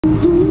I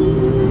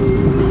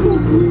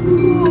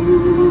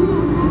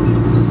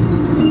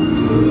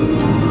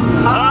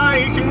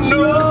can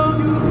know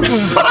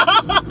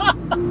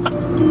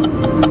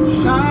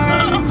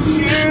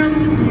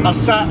I'll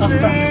start in a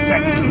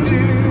second.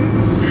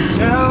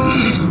 Tell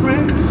me,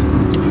 princess,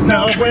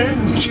 now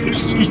when did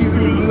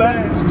you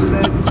last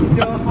let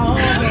your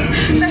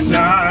heart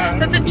decide?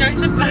 That's a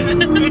Joseph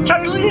moment. It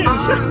totally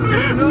is.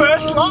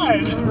 First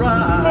line.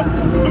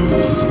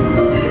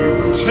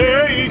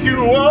 Take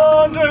you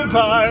wonder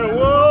by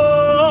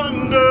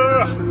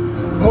wonder,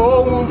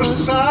 over,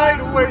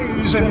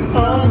 sideways and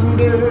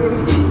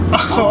under,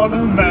 on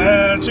a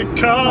magic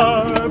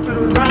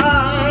carpet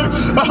ride,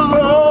 a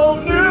whole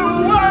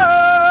new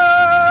world,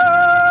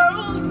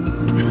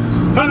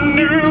 a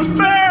new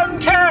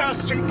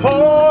fantastic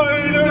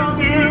point of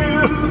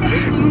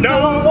view.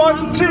 No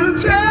one to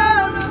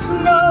tell us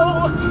no,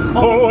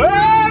 or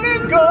where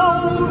to go,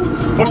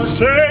 or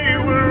say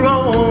we're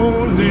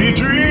only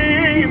dreaming.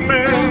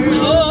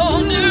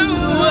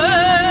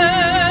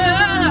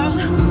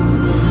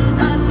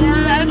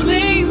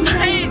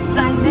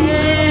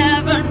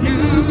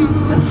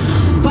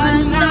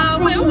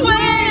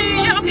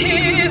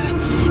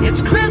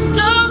 It's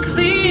crystal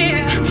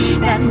clear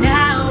that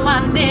now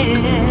I'm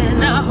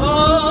in a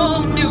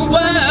whole new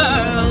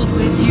world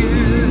with you.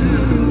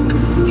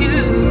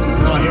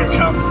 Oh, here it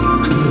comes.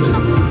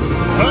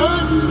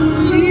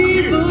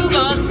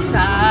 Unbelievable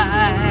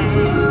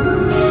sights,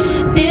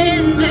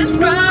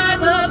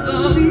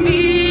 indescribable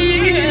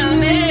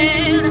feeling,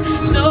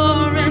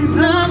 soaring,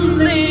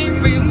 tumbling,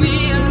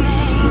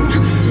 freewheeling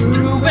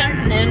through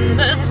an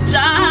endless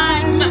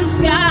diamond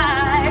sky.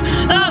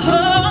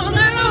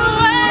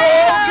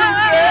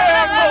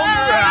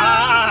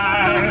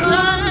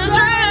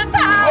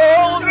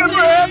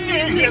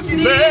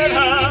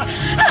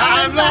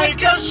 I'm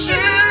like a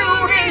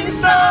shooting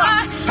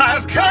star.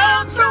 I've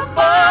come so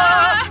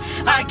far,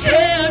 I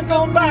can't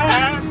go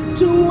back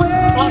to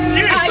where I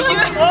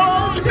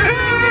used to be.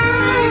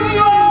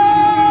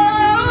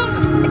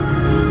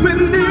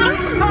 With new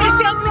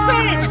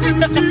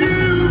to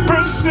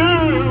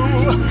pursue,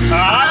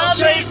 I'll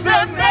chase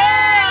them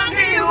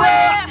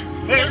anywhere.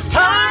 There's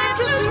time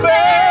to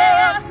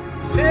spare.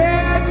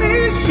 Let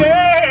me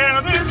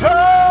share this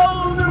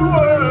whole new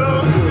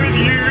world with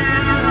you.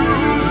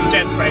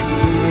 Dance break.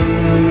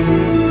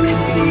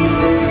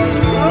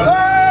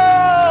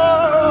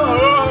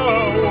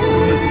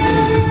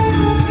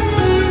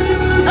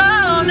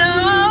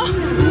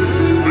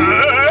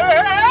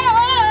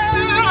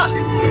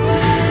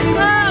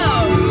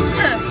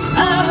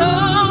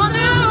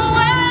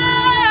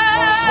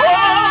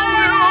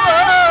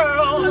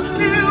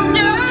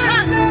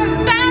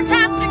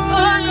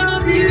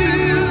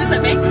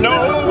 No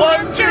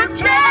one to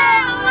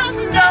tell us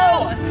no,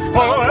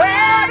 or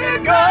where to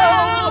go.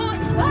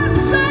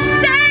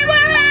 Say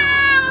we're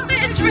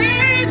only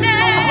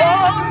dreaming.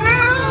 Oh,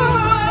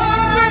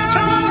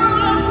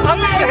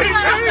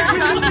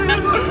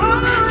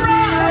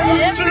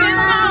 every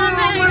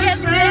moment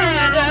gets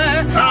better.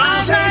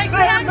 I'll take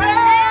them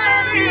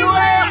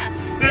anywhere.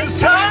 There's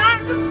time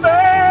to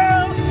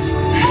spare.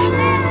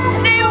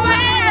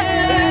 Anywhere.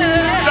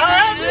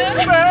 Time to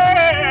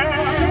spare.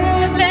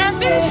 Let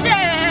me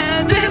share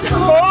this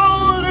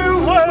whole new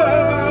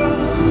world.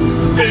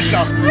 Finish it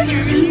off.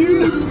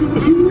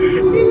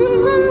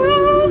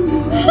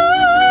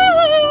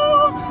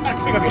 I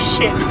think I'm a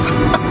shit.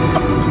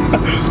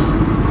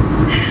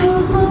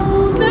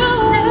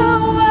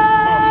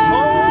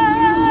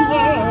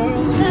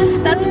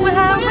 That's where I